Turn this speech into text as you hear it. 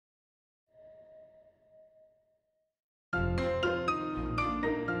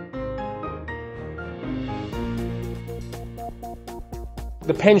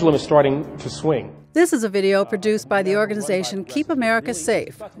The pendulum is starting to swing. This is a video produced by the organization Keep America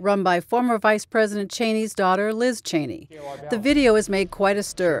Safe, run by former Vice President Cheney's daughter, Liz Cheney. The video has made quite a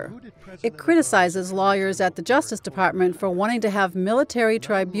stir. It criticizes lawyers at the Justice Department for wanting to have military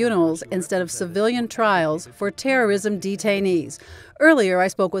tribunals instead of civilian trials for terrorism detainees. Earlier, I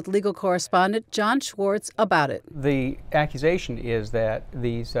spoke with legal correspondent John Schwartz about it. The accusation is that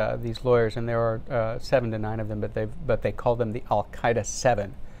these lawyers, and there are 7 to 9 of them, but they call them the Al-Qaeda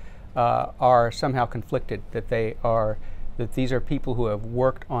 7. Are somehow conflicted, that these are people who have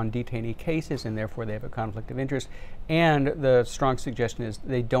worked on detainee cases and therefore they have a conflict of interest, and the strong suggestion is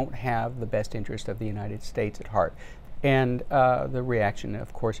they don't have the best interest of the United States at heart. And the reaction,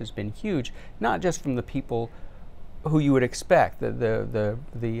 of course, has been huge, not just from the people who you would expect, the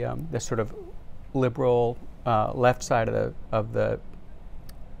sort of liberal left side of the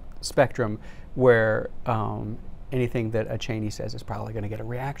spectrum, where anything that a Cheney says is probably going to get a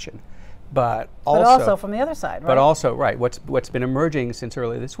reaction, but also from the other side, right? But also, right, what's been emerging since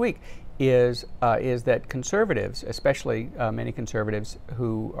early this week is that conservatives, especially many conservatives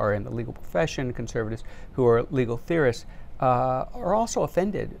who are in the legal profession, conservatives who are legal theorists, are also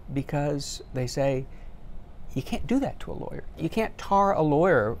offended because they say, you can't do that to a lawyer. You can't tar a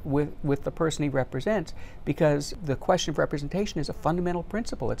lawyer with the person he represents, because the question of representation is a fundamental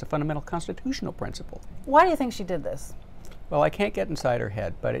principle. It's a fundamental constitutional principle. Why do you think she did this? Well, I can't get inside her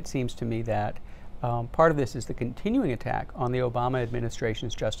head, but it seems to me that part of this is the continuing attack on the Obama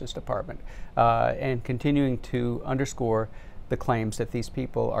administration's Justice Department and continuing to underscore the claims that these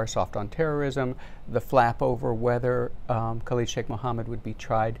people are soft on terrorism, the flap over whether Khalid Sheikh Mohammed would be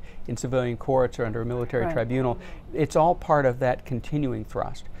tried in civilian courts or under a military tribunal. It's all part of that continuing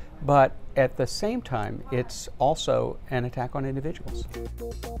thrust. But at the same time, it's also an attack on individuals.